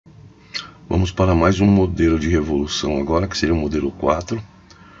Vamos para mais um modelo de revolução agora, que seria o modelo 4,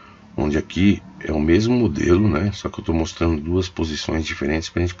 onde aqui é o mesmo modelo, né? Só que eu estou mostrando duas posições diferentes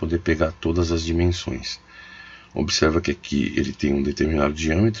para a gente poder pegar todas as dimensões. Observa que aqui ele tem um determinado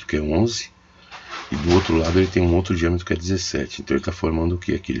diâmetro, que é 11, e do outro lado ele tem um outro diâmetro que é 17. Então ele está formando o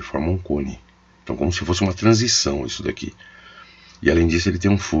que aqui? Ele forma um cone. Então como se fosse uma transição isso daqui. E além disso ele tem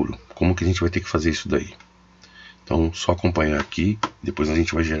um furo. Como que a gente vai ter que fazer isso daí? Então só acompanhar aqui, depois a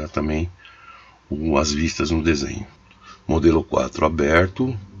gente vai gerar também as vistas no desenho. Modelo 4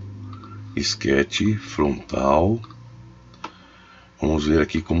 aberto, sketch, frontal. Vamos ver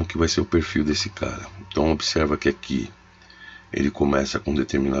aqui como que vai ser o perfil desse cara. Então observa que aqui ele começa com um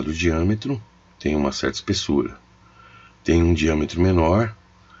determinado diâmetro, tem uma certa espessura, tem um diâmetro menor,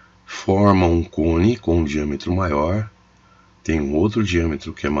 forma um cone com um diâmetro maior, tem um outro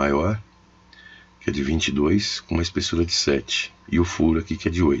diâmetro que é maior, que é de 22, com uma espessura de 7, e o furo aqui que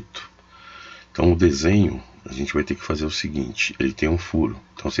é de 8. Então o desenho, a gente vai ter que fazer o seguinte, ele tem um furo.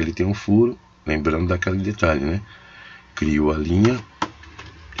 Então se ele tem um furo, lembrando daquele detalhe, né? Crio a linha,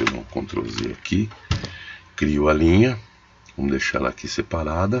 deixa eu dar um Ctrl Z aqui, crio a linha, vamos deixar ela aqui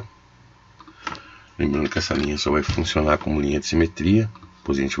separada. Lembrando que essa linha só vai funcionar como linha de simetria,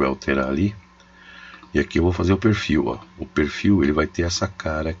 depois a gente vai alterar ali. E aqui eu vou fazer o perfil, ó. O perfil ele vai ter essa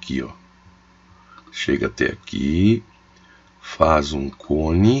cara aqui, ó. Chega até aqui, faz um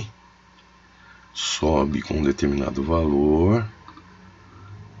cone, sobe com um determinado valor,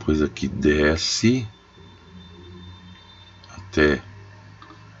 depois aqui desce até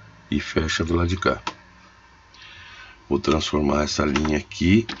e fecha do lado de cá. Vou transformar essa linha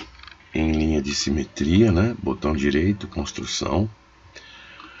aqui em linha de simetria, né? Botão direito, construção.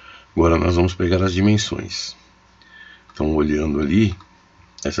 Agora nós vamos pegar as dimensões. Então olhando ali,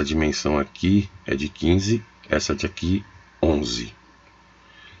 essa dimensão aqui é de 15, essa de aqui 11.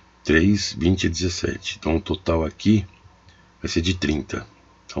 3, 20 e 17. Então o total aqui vai ser de 30.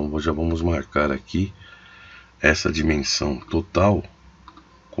 Então já vamos marcar aqui essa dimensão total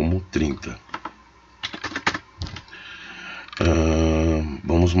como 30.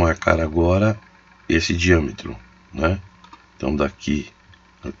 Vamos marcar agora esse diâmetro, né? Então daqui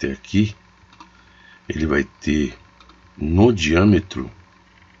até aqui ele vai ter no diâmetro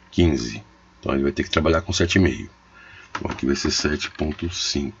 15. Então ele vai ter que trabalhar com 7,5. Então aqui vai ser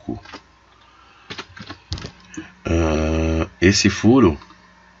 7,5. Esse furo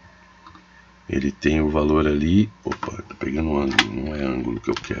ele tem o valor ali. Opa, tá pegando um ângulo, não é ângulo que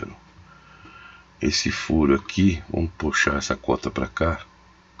eu quero. Esse furo aqui, vamos puxar essa cota para cá.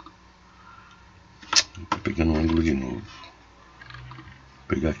 Tá pegando um ângulo de novo. Vou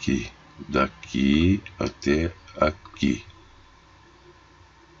pegar aqui, daqui até aqui.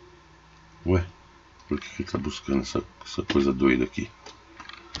 Ué, por que tá buscando essa coisa doida aqui?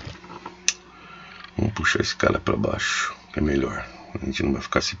 Vamos puxar esse cara para baixo, que é melhor. A gente não vai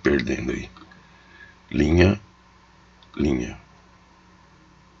ficar se perdendo aí. Linha, linha.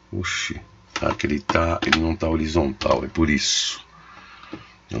 Oxi. Ah, que ele não tá horizontal, é por isso.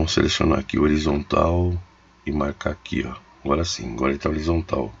 Vamos selecionar aqui horizontal e marcar aqui, ó. Agora sim, agora ele tá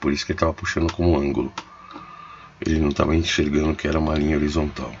horizontal. Por isso que ele tava puxando como ângulo. Ele não estava enxergando que era uma linha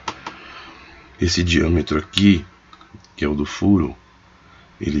horizontal. Esse diâmetro aqui, que é o do furo,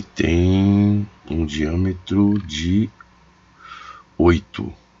 ele tem um diâmetro de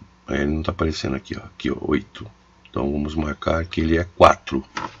 8. Aí ele não está aparecendo aqui, ó. Aqui, ó, 8. Então vamos marcar que ele é 4.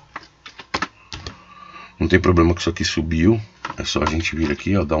 Não tem problema que isso aqui subiu. É só a gente vir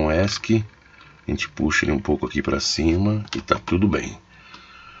aqui, ó, dar um ESC. A gente puxa ele um pouco aqui para cima e tá tudo bem.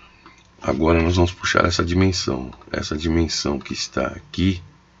 Agora nós vamos puxar essa dimensão. Essa dimensão que está aqui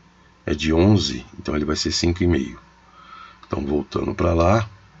é de 11, então ele vai ser 5,5. Então voltando para lá,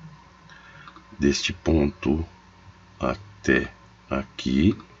 deste ponto até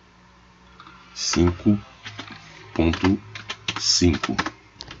aqui, 5,5,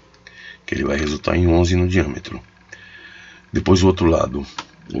 que ele vai resultar em 11 no diâmetro. Depois o outro lado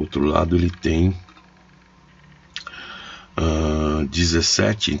ele tem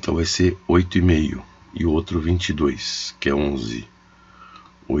 17, então vai ser 8,5, e o outro 22, que é 11.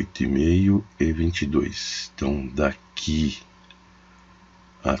 8,5 e 22. Então daqui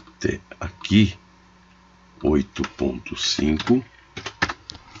até aqui 8,5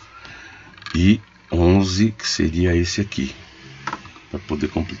 e 11, que seria esse aqui, para poder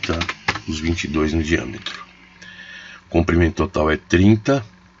completar os 22 no diâmetro. O comprimento total é 30.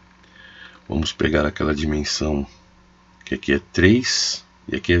 Vamos pegar aquela dimensão que aqui é 3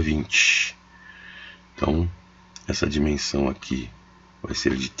 e aqui é 20. Então essa dimensão aqui vai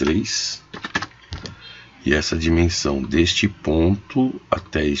ser de 3 E essa dimensão deste ponto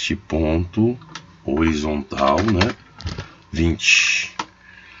até este ponto horizontal, né, 20.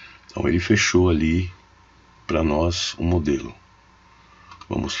 Então ele fechou ali para nós o modelo.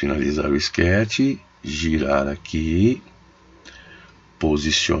 Vamos finalizar o sketch, girar aqui,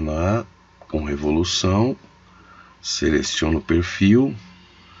 posicionar com revolução, seleciono o perfil,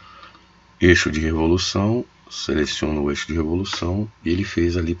 eixo de revolução, seleciono o eixo de revolução e ele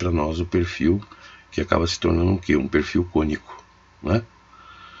fez ali para nós o perfil, que acaba se tornando o quê? Um perfil cônico, né?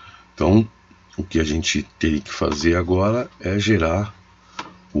 Então o que a gente tem que fazer agora é gerar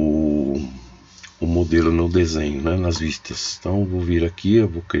o modelo no desenho, né, nas vistas. Então eu vou vir aqui, eu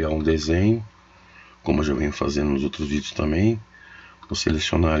vou criar um desenho, como eu já venho fazendo nos outros vídeos também. Vou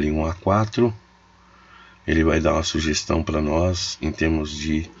selecionar ali um A4, ele vai dar uma sugestão para nós em termos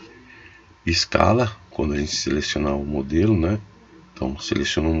de escala, quando a gente selecionar o modelo, né? Então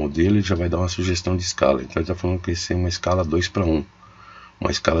seleciona o modelo e já vai dar uma sugestão de escala. Então ele está falando que vai ser uma escala 2:1,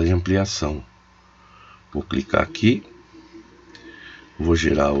 uma escala de ampliação. Vou clicar aqui, vou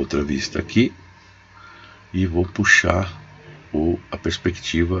gerar outra vista aqui e vou puxar a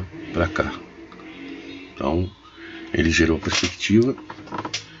perspectiva para cá. Então ele gerou a perspectiva.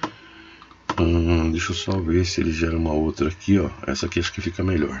 Deixa eu só ver se ele gera uma outra aqui, ó. Essa aqui acho que fica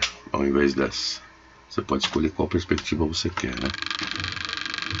melhor ao invés dessa. Você pode escolher qual perspectiva você quer, né?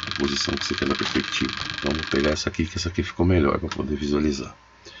 A posição que você quer da perspectiva. Então vou pegar essa aqui, que essa aqui ficou melhor para poder visualizar.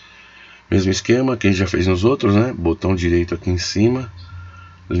 Mesmo esquema que a gente já fez nos outros, né? Botão direito aqui em cima,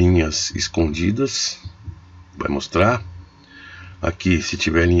 linhas escondidas, vai mostrar. Aqui, se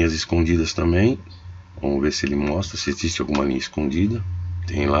tiver linhas escondidas também, vamos ver se ele mostra se existe alguma linha escondida.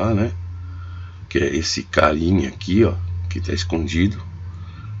 Tem lá, né? Que é esse carinha aqui, ó, que está escondido,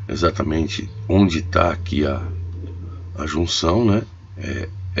 exatamente onde está aqui a junção, né? É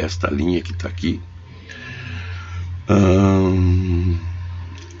esta linha que está aqui.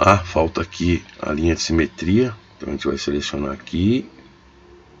 Falta aqui a linha de simetria. Então a gente vai selecionar aqui,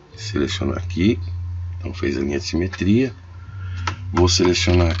 então fez a linha de simetria. Vou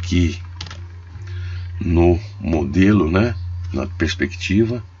selecionar aqui no modelo, né, na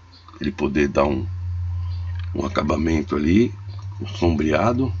perspectiva, ele poder dar um acabamento ali, um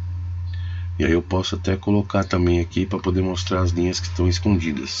sombreado. E aí eu posso até colocar também aqui para poder mostrar as linhas que estão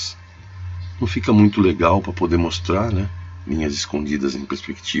escondidas. Não fica muito legal para poder mostrar, né, linhas escondidas em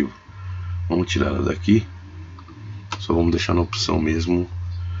perspectiva. Vamos tirar ela daqui. Só vamos deixar na opção mesmo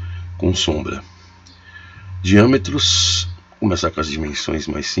com sombra. Diâmetros, começar com as dimensões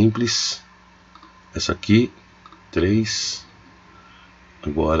mais simples. Essa aqui, 3.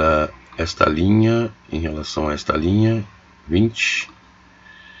 Agora esta linha em relação a esta linha, 20.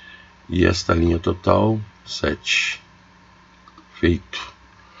 E esta linha total, 7. Feito.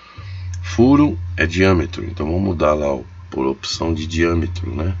 Furo é diâmetro, então vamos mudar lá por opção de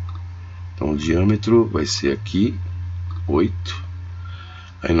diâmetro, né? Então o diâmetro vai ser aqui 8.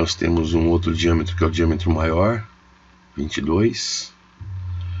 Aí nós temos um outro diâmetro que é o diâmetro maior, 22.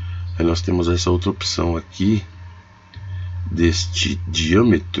 Aí nós temos essa outra opção aqui deste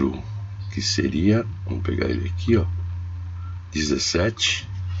diâmetro, que seria, vamos pegar ele aqui, ó, 17,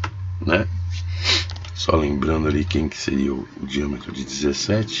 né? Só lembrando ali quem que seria o diâmetro de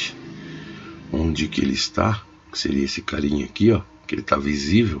 17, onde que ele está, que seria esse carinha aqui, ó, que ele está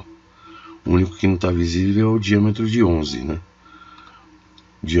visível. O único que não está visível é o diâmetro de 11, né?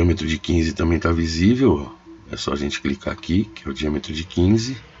 O diâmetro de 15 também está visível, ó. É só a gente clicar aqui, que é o diâmetro de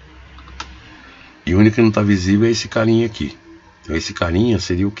 15. E o único que não está visível é esse carinha aqui. Então esse carinha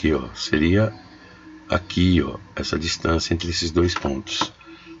seria o que, ó? Seria aqui, ó, essa distância entre esses dois pontos.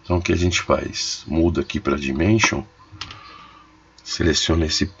 Então o que a gente faz? Muda aqui para Dimension, seleciona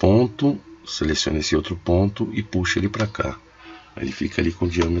esse ponto, seleciona esse outro ponto e puxa ele para cá. Aí ele fica ali com o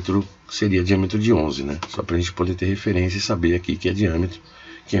diâmetro, seria diâmetro de 11, né? Só para a gente poder ter referência e saber aqui que é diâmetro.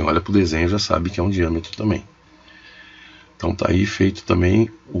 Quem olha para o desenho já sabe que é um diâmetro também. Então tá aí feito também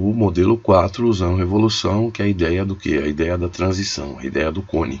o modelo 4 usando revolução, que é a ideia do que? A ideia da transição, a ideia do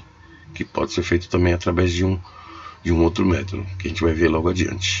cone, que pode ser feito também através de um outro método, que a gente vai ver logo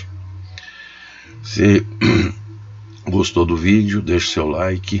adiante. Se gostou do vídeo, deixa o seu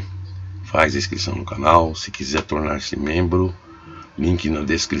like, faz a inscrição no canal, se quiser tornar-se membro, link na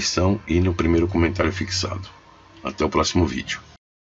descrição e no primeiro comentário fixado. Até o próximo vídeo.